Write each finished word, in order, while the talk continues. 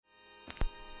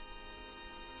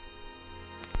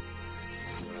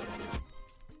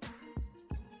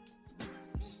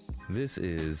This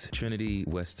is Trinity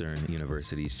Western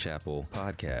University's Chapel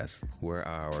podcast, where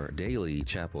our daily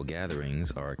chapel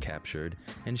gatherings are captured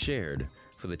and shared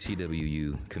for the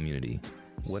TWU community.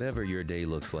 Whatever your day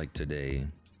looks like today,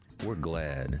 we're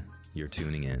glad you're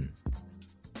tuning in.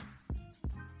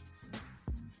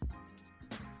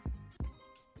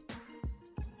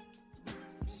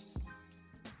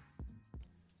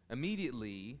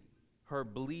 Immediately, her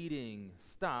bleeding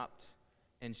stopped,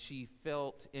 and she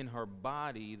felt in her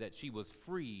body that she was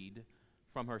freed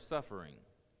from her suffering.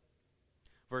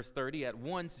 Verse 30, at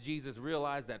once Jesus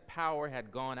realized that power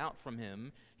had gone out from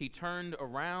him. He turned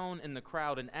around in the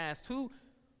crowd and asked, Who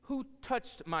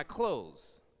touched my clothes?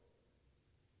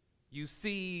 You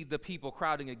see the people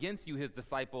crowding against you, his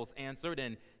disciples answered,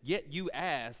 and yet you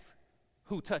ask,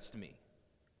 who touched me?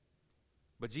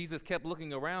 But Jesus kept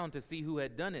looking around to see who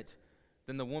had done it.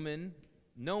 Then the woman,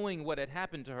 knowing what had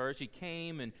happened to her, she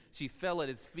came and she fell at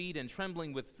his feet, and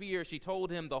trembling with fear, she told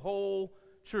him the whole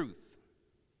truth.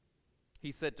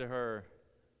 He said to her,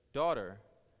 Daughter,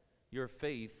 your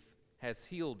faith has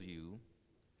healed you.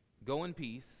 Go in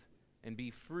peace and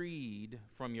be freed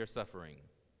from your suffering.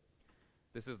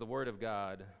 This is the word of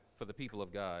God for the people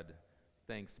of God.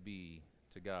 Thanks be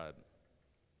to God.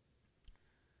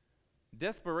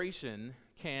 Desperation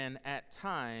can at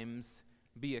times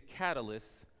be a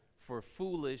catalyst for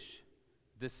foolish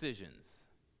decisions.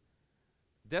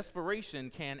 Desperation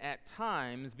can at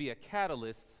times be a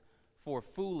catalyst for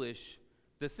foolish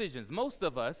decisions. Most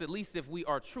of us, at least if we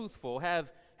are truthful, have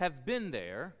been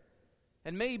there,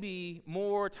 and maybe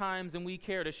more times than we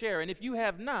care to share. And if you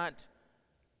have not,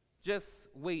 just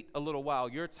wait a little while.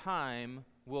 Your time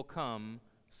will come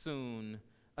soon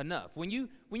enough. When you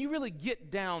really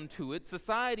get down to it,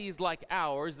 societies like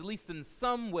ours, at least in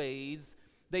some ways,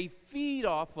 they feed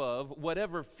off of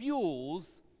whatever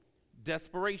fuels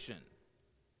desperation.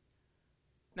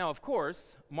 Now, of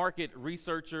course, market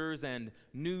researchers and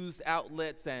news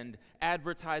outlets and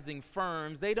advertising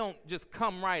firms, they don't just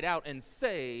come right out and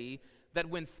say that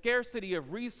when scarcity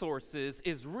of resources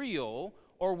is real,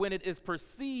 or when it is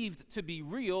perceived to be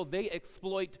real, they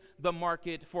exploit the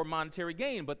market for monetary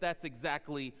gain. But that's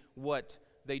exactly what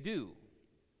they do.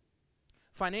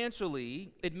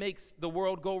 Financially, it makes the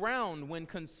world go round when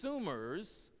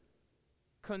consumers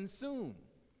consume.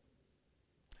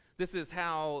 This is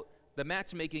how the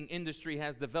matchmaking industry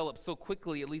has developed so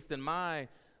quickly, at least in my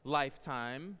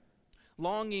lifetime,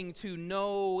 longing to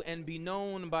know and be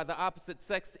known by the opposite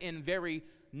sex in very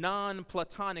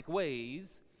non-platonic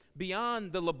ways,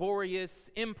 beyond the laborious,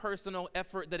 impersonal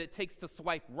effort that it takes to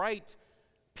swipe right.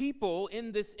 People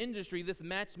in this industry, this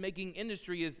matchmaking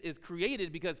industry, is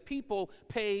created because people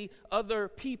pay other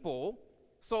people,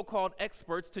 so-called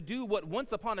experts, to do what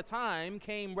once upon a time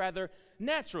came rather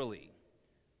naturally.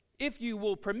 If you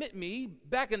will permit me,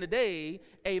 back in the day,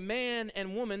 a man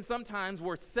and woman sometimes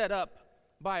were set up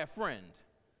by a friend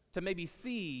to maybe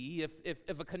see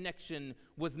if a connection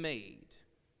was made.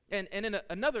 And in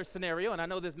another scenario, and I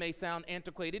know this may sound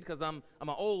antiquated because I'm an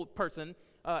old person,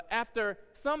 after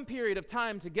some period of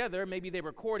time together, maybe they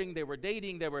were courting, they were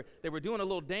dating, they were doing a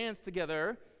little dance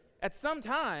together, at some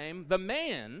time, the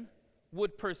man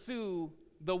would pursue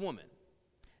the woman.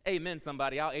 Amen,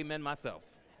 somebody. I'll amen myself.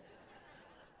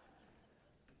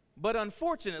 But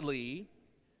unfortunately,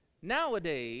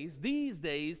 nowadays, these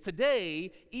days,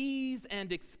 today, ease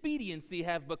and expediency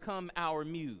have become our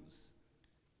muse.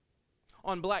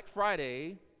 On Black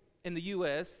Friday in the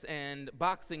U.S. and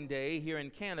Boxing Day here in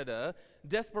Canada,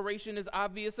 desperation is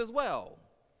obvious as well,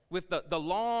 with the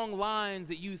long lines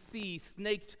that you see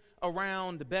snaked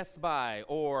around Best Buy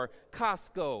or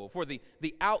Costco for the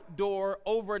outdoor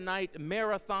overnight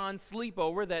marathon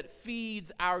sleepover that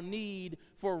feeds our need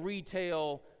for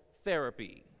retail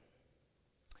therapy.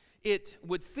 It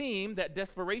would seem that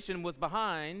desperation was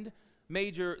behind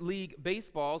Major League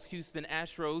Baseball's Houston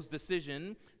Astros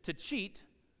decision to cheat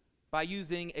by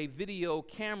using a video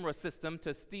camera system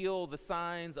to steal the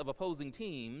signs of opposing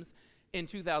teams in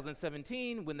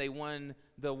 2017 when they won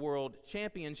the World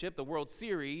Championship, the World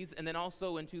Series, and then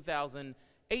also in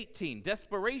 2018.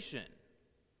 Desperation.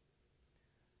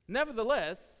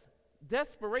 Nevertheless,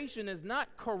 desperation is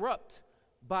not corrupt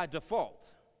by default.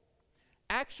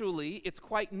 Actually, it's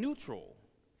quite neutral,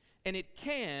 and it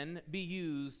can be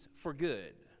used for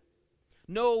good.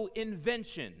 No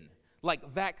invention like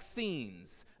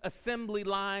vaccines, assembly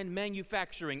line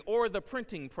manufacturing, or the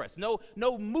printing press.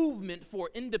 No movement for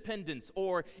independence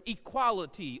or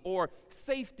equality or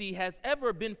safety has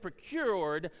ever been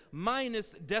procured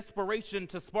minus desperation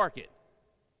to spark it.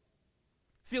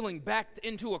 Feeling backed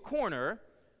into a corner,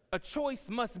 a choice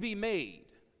must be made.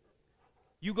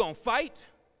 You gonna fight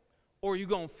or you're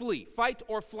going to flee. Fight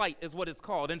or flight is what it's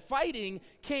called. And fighting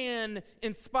can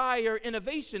inspire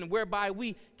innovation, whereby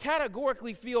we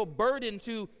categorically feel burdened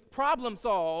to problem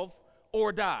solve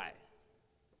or die.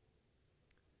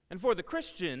 And for the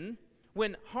Christian,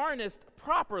 when harnessed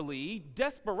properly,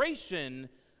 desperation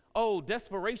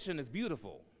is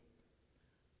beautiful.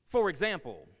 For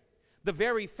example, the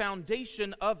very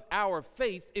foundation of our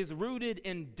faith is rooted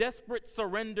in desperate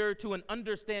surrender to an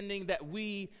understanding that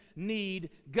we need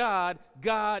God.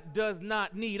 God does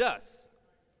not need us.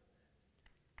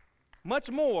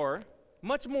 Much more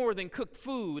than cooked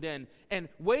food and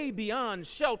way beyond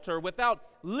shelter without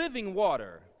living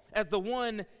water as the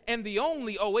one and the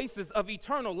only oasis of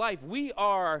eternal life, we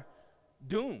are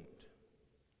doomed.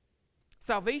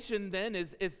 Salvation then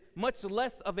is much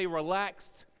less of a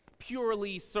relaxed,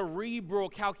 purely cerebral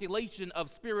calculation of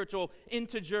spiritual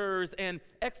integers and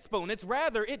exponents.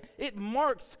 Rather, it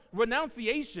marks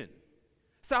renunciation.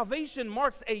 Salvation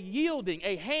marks a yielding,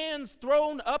 a hands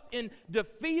thrown up in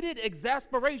defeated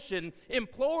exasperation,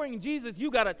 imploring Jesus, you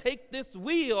got to take this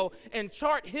wheel and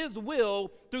chart his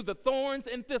will through the thorns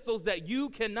and thistles that you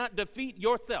cannot defeat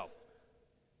yourself.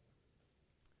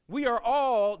 We are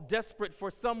all desperate for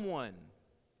someone,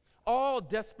 all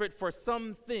desperate for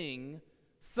something,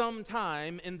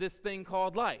 sometime in this thing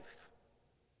called life.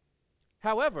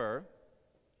 However,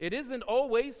 it isn't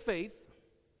always faith,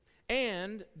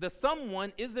 and the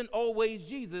someone isn't always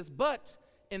Jesus, but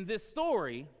in this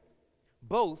story,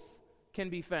 both can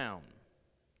be found.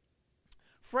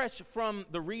 Fresh from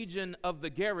the region of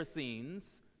the Gerasenes,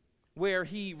 where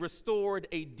he restored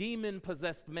a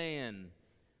demon-possessed man,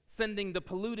 sending the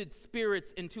polluted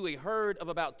spirits into a herd of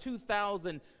about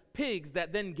 2,000 pigs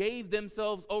that then gave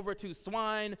themselves over to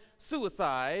swine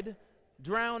suicide,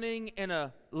 drowning in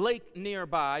a lake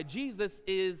nearby, Jesus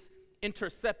is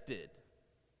intercepted.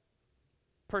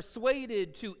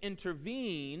 Persuaded to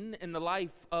intervene in the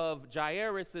life of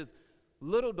Jairus'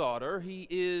 little daughter, he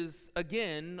is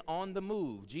again on the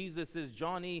move. Jesus is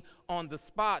Johnny on the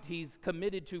spot. He's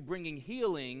committed to bringing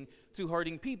healing to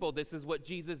hurting people. This is what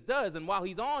Jesus does. And while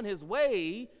he's on his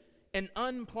way, an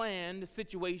unplanned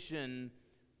situation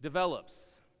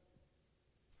develops.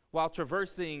 While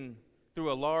traversing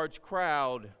through a large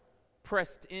crowd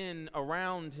pressed in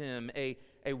around him, a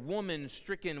woman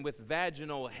stricken with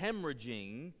vaginal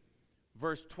hemorrhaging,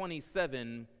 verse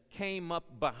 27, came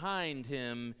up behind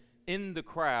him in the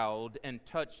crowd and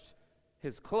touched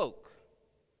his cloak.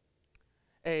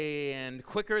 And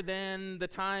quicker than the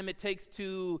time it takes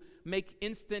to make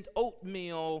instant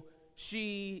oatmeal,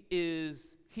 she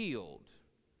is healed.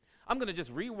 I'm going to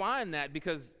just rewind that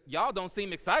because y'all don't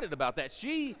seem excited about that.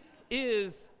 She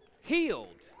is healed.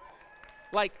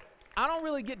 Like, I don't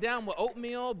really get down with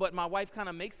oatmeal, but my wife kind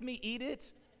of makes me eat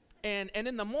it. And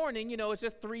in the morning, you know, it's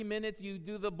just 3 minutes. You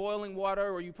do the boiling water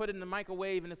or you put it in the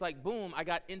microwave and it's like, boom, I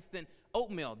got instant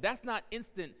oatmeal. That's not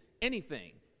instant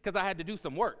anything because I had to do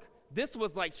some work. This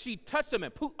was like she touched them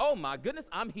and poof, oh my goodness,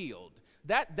 I'm healed.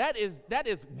 That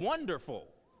is wonderful.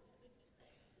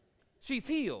 She's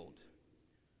healed.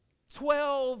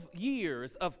 12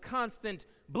 years of constant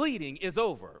bleeding is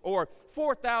over, or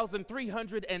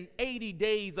 4,380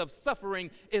 days of suffering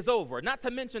is over. Not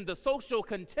to mention the social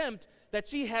contempt that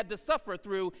she had to suffer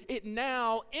through. It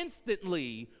now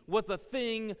instantly was a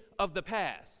thing of the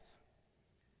past.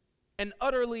 And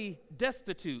utterly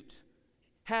destitute,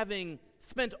 having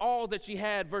spent all that she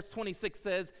had, verse 26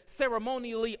 says,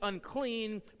 ceremonially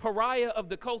unclean, pariah of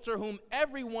the culture whom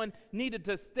everyone needed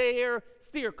to steer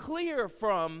clear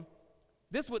from.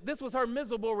 This was her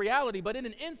miserable reality, but in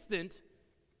an instant,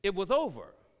 it was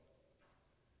over.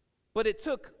 But it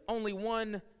took only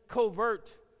one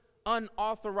covert,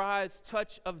 unauthorized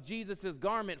touch of Jesus'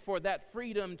 garment for that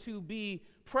freedom to be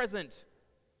present.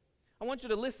 I want you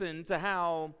to listen to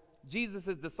how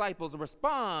Jesus' disciples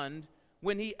respond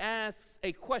when he asks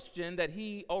a question that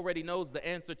he already knows the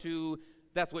answer to.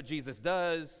 That's what Jesus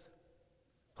does.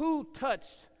 Who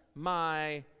touched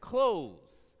my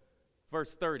clothes?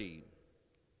 Verse 30.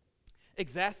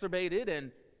 Exacerbated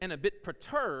and a bit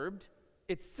perturbed,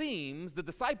 it seems the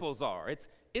disciples are.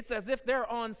 It's as if they're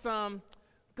on some,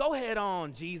 go ahead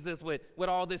on, Jesus, with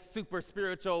all this super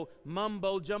spiritual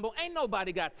mumbo jumbo. Ain't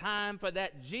nobody got time for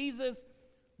that, Jesus.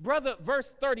 Brother,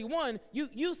 verse 31,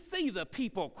 you see the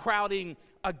people crowding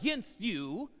against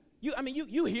you.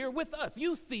 You here with us.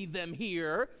 You see them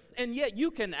here, and yet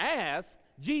you can ask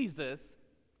Jesus,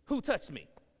 who touched me?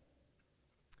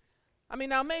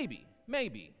 Now maybe.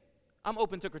 I'm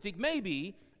open to critique.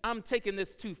 Maybe I'm taking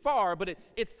this too far, but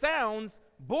it sounds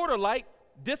borderline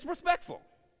disrespectful.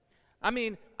 I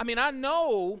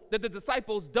know that the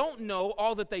disciples don't know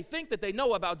all that they think that they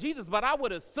know about Jesus, but I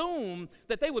would assume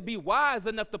that they would be wise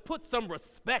enough to put some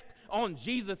respect on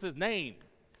Jesus' name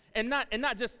and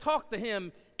not just talk to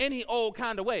him any old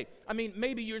kind of way.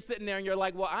 Maybe you're sitting there and you're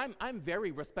like, well, I'm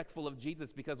very respectful of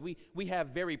Jesus because we have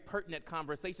very pertinent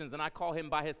conversations and I call him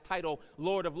by his title,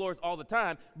 Lord of Lords, all the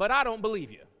time, but I don't believe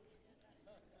you.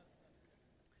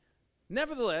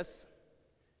 Nevertheless,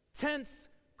 tense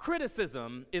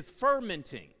criticism is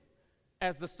fermenting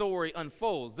as the story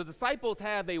unfolds. The disciples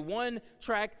have a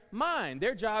one-track mind.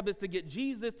 Their job is to get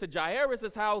Jesus to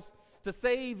Jairus' house to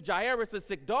save Jairus'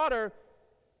 sick daughter.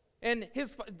 And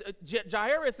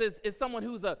Jairus is someone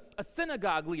who's a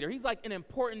synagogue leader. He's like an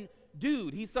important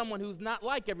dude. He's someone who's not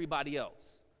like everybody else.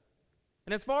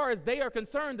 And as far as they are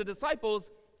concerned, the disciples,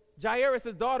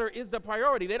 Jairus' daughter is the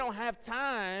priority. They don't have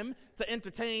time to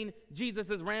entertain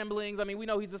Jesus' ramblings. We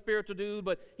know he's a spiritual dude,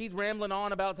 but he's rambling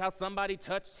on about how somebody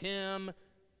touched him.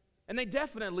 And they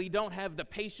definitely don't have the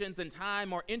patience and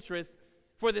time or interest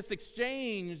for this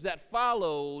exchange that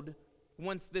followed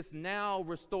once this now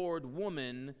restored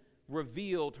woman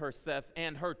revealed herself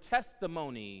and her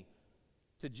testimony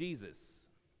to Jesus.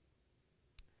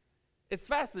 It's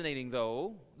fascinating,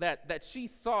 though, that she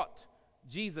sought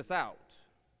Jesus out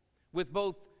with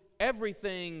both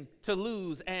everything to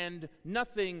lose and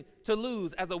nothing to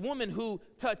lose, as a woman who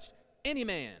touched any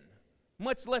man,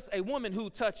 much less a woman who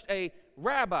touched a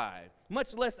rabbi,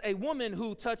 much less a woman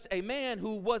who touched a man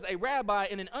who was a rabbi,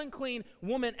 and an unclean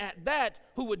woman at that,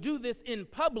 who would do this in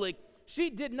public. She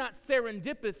did not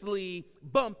serendipitously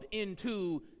bump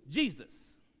into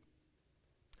Jesus.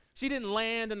 She didn't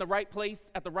land in the right place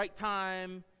at the right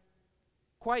time.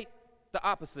 Quite the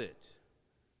opposite.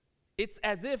 It's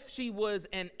as if she was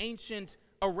an ancient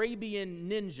Arabian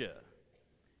ninja.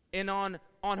 And on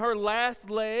her last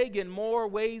leg, in more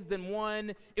ways than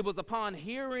one, it was upon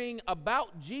hearing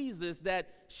about Jesus that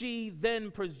she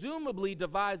then presumably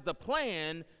devised a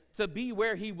plan to be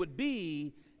where he would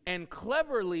be and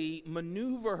cleverly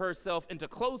maneuver herself into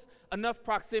close enough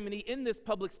proximity in this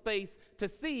public space to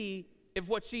see if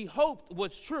what she hoped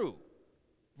was true.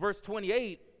 Verse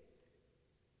 28,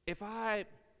 if I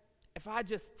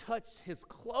just touch his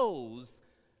clothes,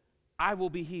 I will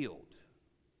be healed.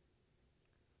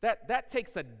 That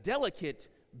takes a delicate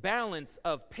balance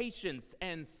of patience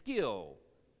and skill,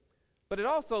 but it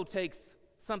also takes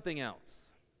something else.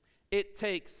 It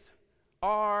takes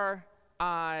R-I-S-K.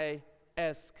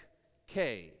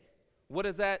 What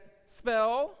does that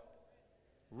spell?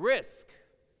 Risk.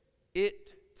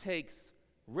 It takes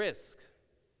risk.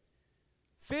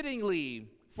 Fittingly,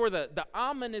 for the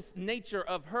ominous nature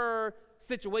of her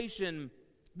situation,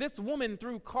 this woman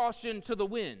threw caution to the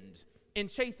wind in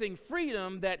chasing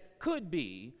freedom that could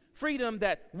be, freedom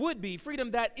that would be,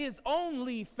 freedom that is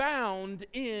only found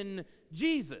in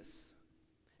Jesus.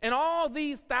 And all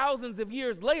these thousands of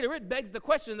years later, it begs the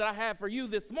question that I have for you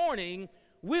this morning: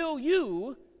 will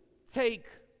you take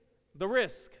the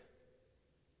risk?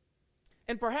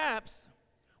 And perhaps,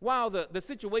 while the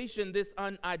situation this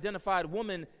unidentified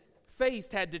woman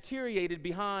faced had deteriorated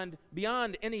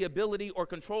beyond any ability or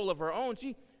control of her own,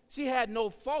 she had no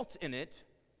fault in it.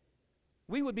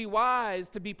 We would be wise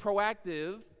to be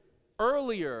proactive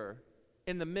earlier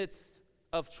in the midst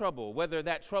of trouble, whether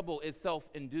that trouble is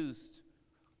self-induced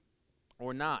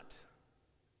or not.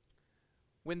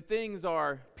 When things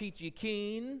are peachy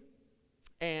keen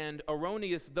and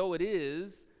erroneous though it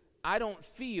is,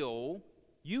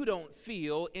 you don't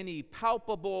feel any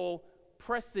palpable,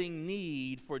 pressing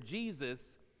need for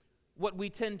Jesus. What we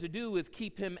tend to do is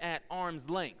keep him at arm's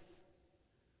length,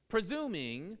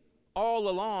 presuming all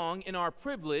along in our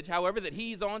privilege, however, that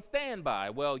he's on standby.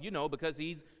 Well, because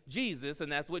he's Jesus, and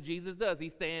that's what Jesus does. He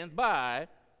stands by.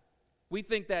 We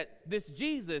think that this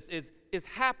Jesus is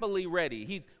happily ready.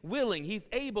 He's willing. He's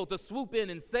able to swoop in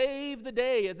and save the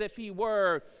day as if he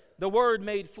were the Word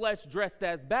made flesh dressed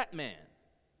as Batman.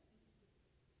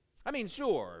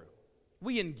 Sure,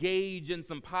 we engage in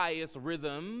some pious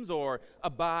rhythms or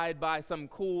abide by some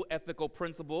cool ethical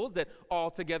principles that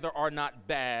altogether are not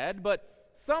bad,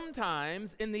 but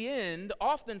sometimes, in the end,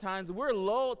 oftentimes, we're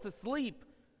lulled to sleep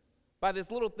by this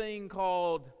little thing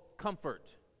called comfort.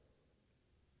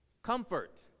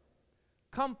 Comfort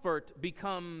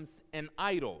becomes an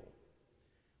idol.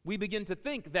 We begin to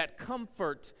think that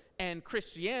comfort and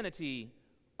Christianity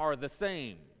are the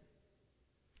same.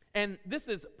 And this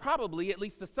is probably, at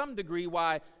least to some degree,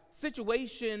 why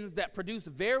situations that produce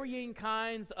varying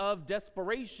kinds of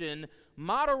desperation,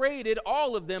 moderated,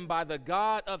 all of them by the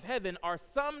God of heaven, are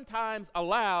sometimes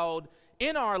allowed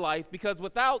in our life, because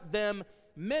without them,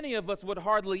 many of us would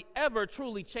hardly ever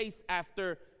truly chase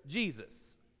after Jesus.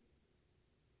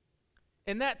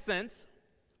 In that sense,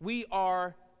 we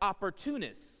are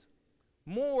opportunists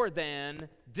more than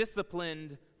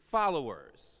disciplined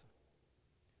followers.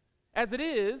 As it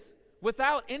is,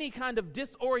 without any kind of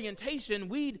disorientation,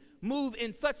 we'd move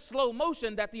in such slow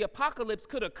motion that the apocalypse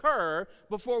could occur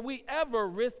before we ever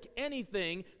risk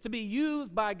anything to be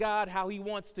used by God how He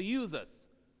wants to use us.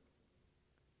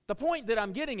 The point that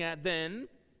I'm getting at then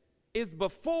is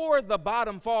before the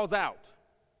bottom falls out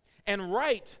and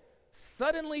right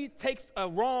suddenly takes a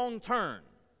wrong turn,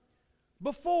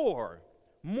 before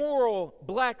moral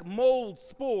black mold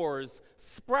spores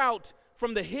sprout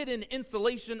from the hidden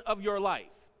insulation of your life,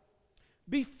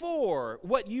 before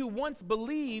what you once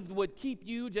believed would keep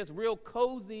you just real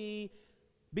cozy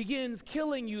begins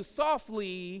killing you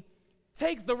softly,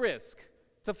 take the risk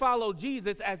to follow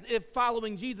Jesus as if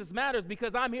following Jesus matters,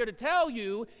 because I'm here to tell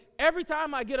you, every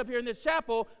time I get up here in this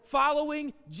chapel,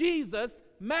 following Jesus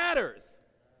matters.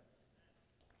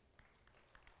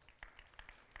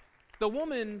 The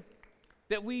woman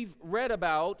that we've read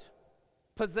about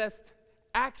possessed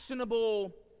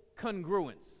actionable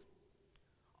congruence.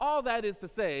 All that is to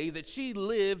say that she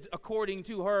lived according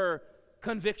to her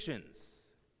convictions.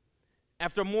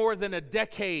 After more than a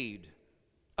decade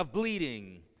of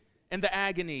bleeding and the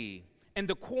agony and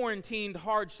the quarantined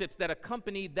hardships that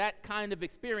accompanied that kind of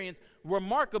experience,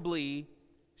 remarkably,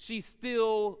 she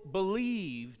still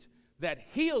believed that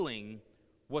healing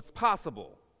was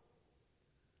possible.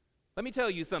 Let me tell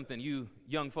you something, you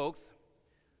young folks.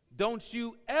 Don't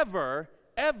you ever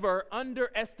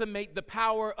underestimate the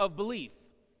power of belief.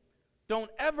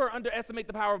 Don't ever underestimate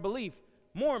the power of belief.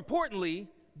 More importantly,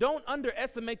 don't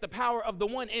underestimate the power of the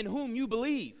one in whom you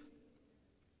believe.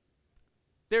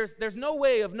 There's no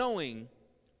way of knowing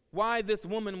why this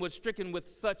woman was stricken with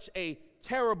such a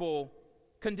terrible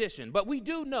condition. But we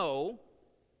do know,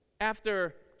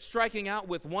 after striking out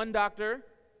with one doctor,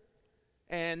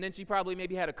 and then she probably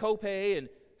maybe had a copay and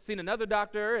seen another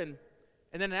doctor, and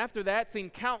then after that, seen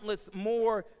countless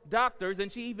more doctors,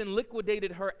 and she even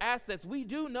liquidated her assets. We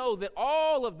do know that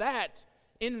all of that,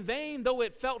 in vain though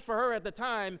it felt for her at the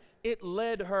time, it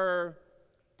led her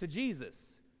to Jesus.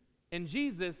 And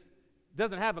Jesus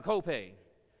doesn't have a copay.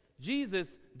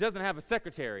 Jesus doesn't have a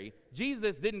secretary.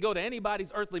 Jesus didn't go to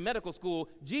anybody's earthly medical school.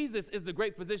 Jesus is the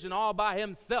great physician all by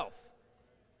himself.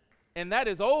 And that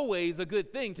is always a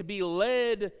good thing, to be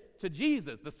led to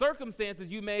Jesus. The circumstances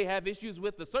you may have issues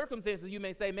with, the circumstances you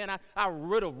may say, man, I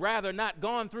would have rather not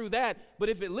gone through that. But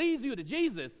if it leads you to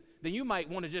Jesus, then you might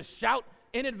want to just shout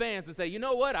in advance and say, you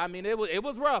know what? I mean, it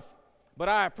was rough, but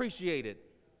I appreciate it.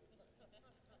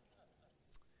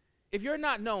 If you're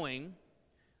not knowing,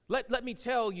 let me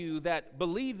tell you that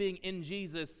believing in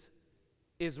Jesus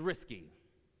is risky.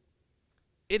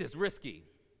 It is risky.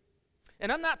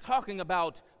 And I'm not talking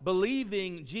about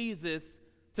believing Jesus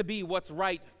to be what's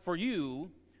right for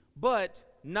you, but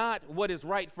not what is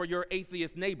right for your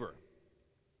atheist neighbor.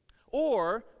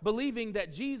 Or believing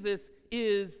that Jesus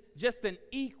is just an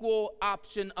equal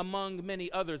option among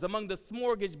many others, among the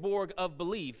smorgasbord of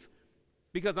belief,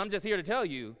 because I'm just here to tell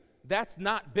you, that's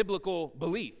not biblical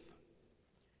belief.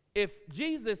 If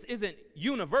Jesus isn't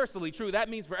universally true, that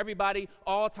means for everybody,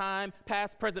 all time,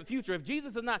 past, present, future. If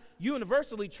Jesus is not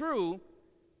universally true,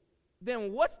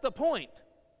 then what's the point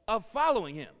of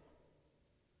following him?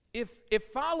 If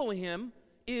following him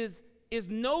is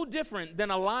no different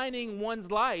than aligning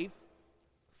one's life,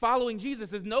 following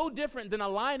Jesus is no different than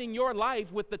aligning your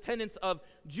life with the tenets of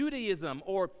Judaism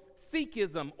or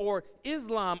Sikhism or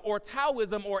Islam or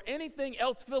Taoism or anything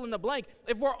else, fill in the blank.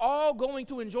 If we're all going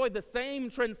to enjoy the same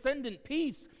transcendent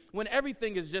peace when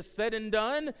everything is just said and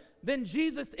done, then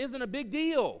Jesus isn't a big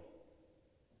deal.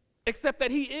 Except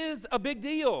that he is a big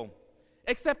deal.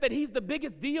 Except that he's the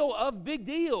biggest deal of big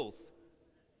deals.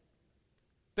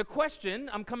 The question,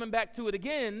 I'm coming back to it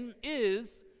again,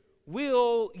 is,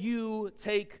 will you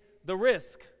take the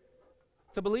risk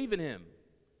to believe in him?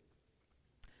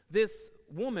 This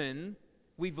woman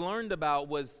we've learned about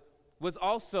was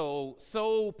also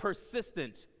so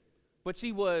persistent, but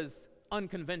she was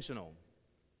unconventional.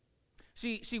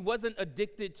 She wasn't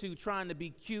addicted to trying to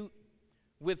be cute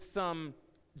with some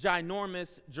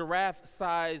ginormous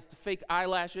giraffe-sized fake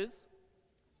eyelashes.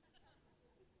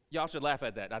 Y'all should laugh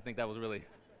at that. I think that was really,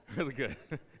 really good.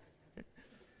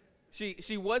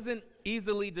 She wasn't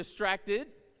easily distracted,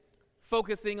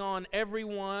 focusing on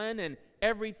everyone and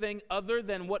everything other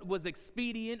than what was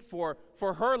expedient for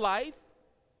her life.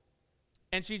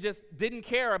 And she just didn't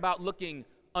care about looking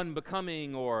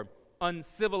unbecoming or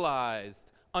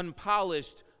uncivilized,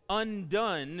 unpolished,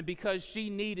 undone, because she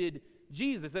needed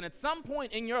Jesus. And at some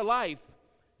point in your life,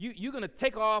 You're going to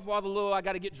take off all the little, I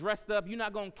got to get dressed up. You're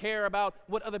not going to care about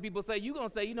what other people say. You're going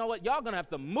to say, you know what, y'all going to have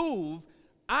to move.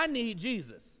 I need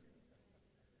Jesus.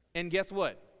 And guess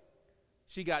what?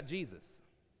 She got Jesus.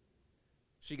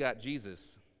 She got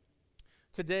Jesus.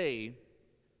 Today,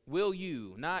 will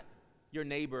you, not your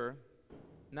neighbor,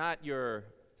 not your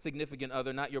significant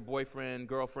other, not your boyfriend,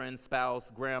 girlfriend,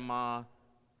 spouse, grandma,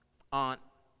 aunt,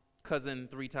 cousin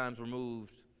 3 times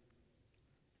removed,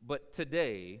 but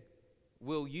today,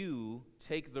 will you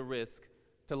take the risk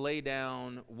to lay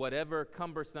down whatever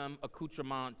cumbersome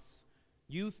accoutrements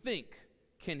you think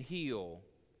can heal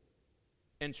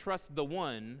and trust the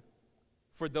one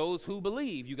for those who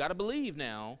believe? You got to believe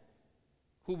now,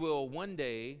 who will one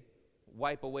day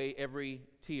wipe away every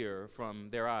tear from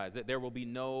their eyes. That there will be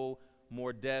no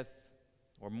more death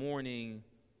or mourning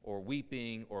or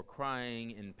weeping or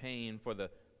crying in pain, for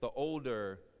the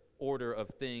older order of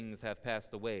things have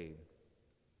passed away.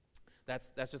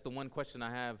 That's just the one question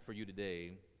I have for you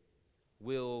today.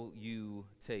 Will you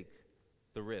take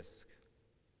the risk?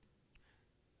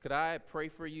 Could I pray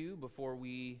for you before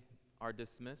we are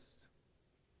dismissed?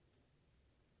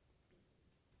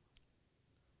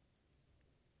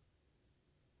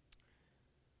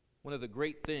 One of the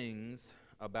great things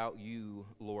about you,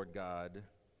 Lord God,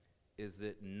 is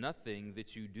that nothing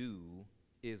that you do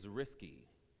is risky,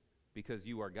 because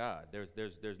you are God.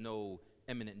 There's no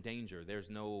imminent danger. There's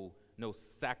no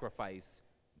sacrifice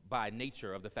by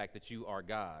nature of the fact that you are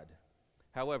God.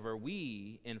 However,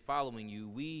 we, in following you,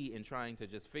 we, in trying to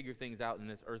just figure things out in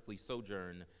this earthly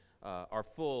sojourn, are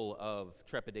full of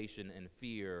trepidation and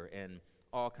fear and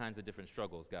all kinds of different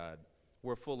struggles, God.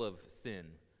 We're full of sin.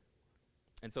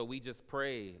 And so we just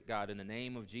pray, God, in the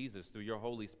name of Jesus, through your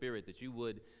Holy Spirit, that you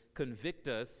would convict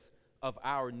us of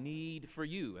our need for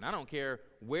you. And I don't care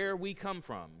where we come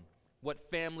from,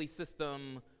 what family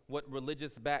system, what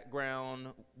religious background,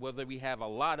 whether we have a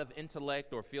lot of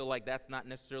intellect or feel like that's not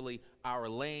necessarily our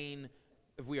lane,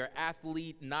 if we are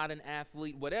athlete, not an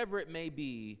athlete, whatever it may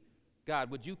be,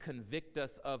 God, would you convict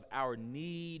us of our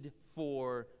need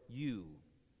for you?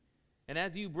 And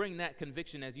as you bring that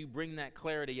conviction, as you bring that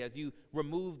clarity, as you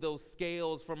remove those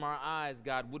scales from our eyes,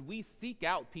 God, would we seek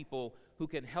out people who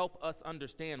can help us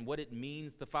understand what it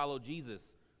means to follow Jesus?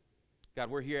 God,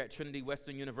 we're here at Trinity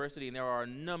Western University, and there are a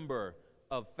number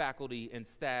of faculty and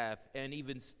staff and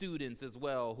even students as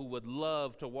well who would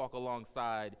love to walk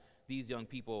alongside these young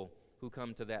people who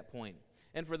come to that point.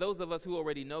 And for those of us who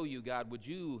already know you, God, would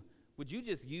you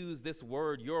just use this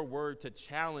word, your word, to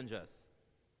challenge us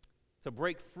to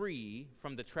break free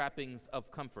from the trappings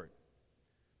of comfort?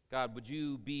 God, would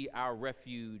you be our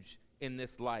refuge in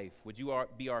this life? Would you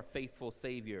be our faithful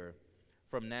Savior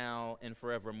from now and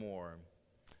forevermore?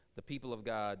 The people of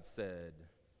God said,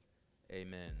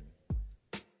 amen.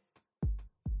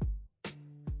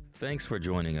 Thanks for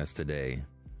joining us today.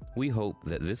 We hope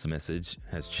that this message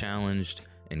has challenged,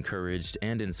 encouraged,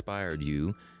 and inspired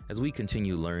you as we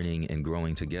continue learning and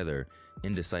growing together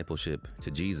in discipleship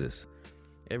to Jesus.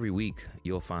 Every week,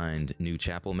 you'll find new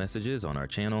chapel messages on our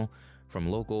channel from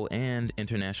local and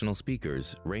international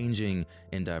speakers, ranging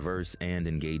in diverse and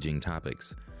engaging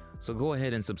topics. So go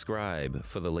ahead and subscribe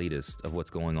for the latest of what's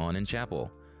going on in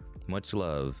chapel. Much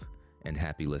love and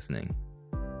happy listening.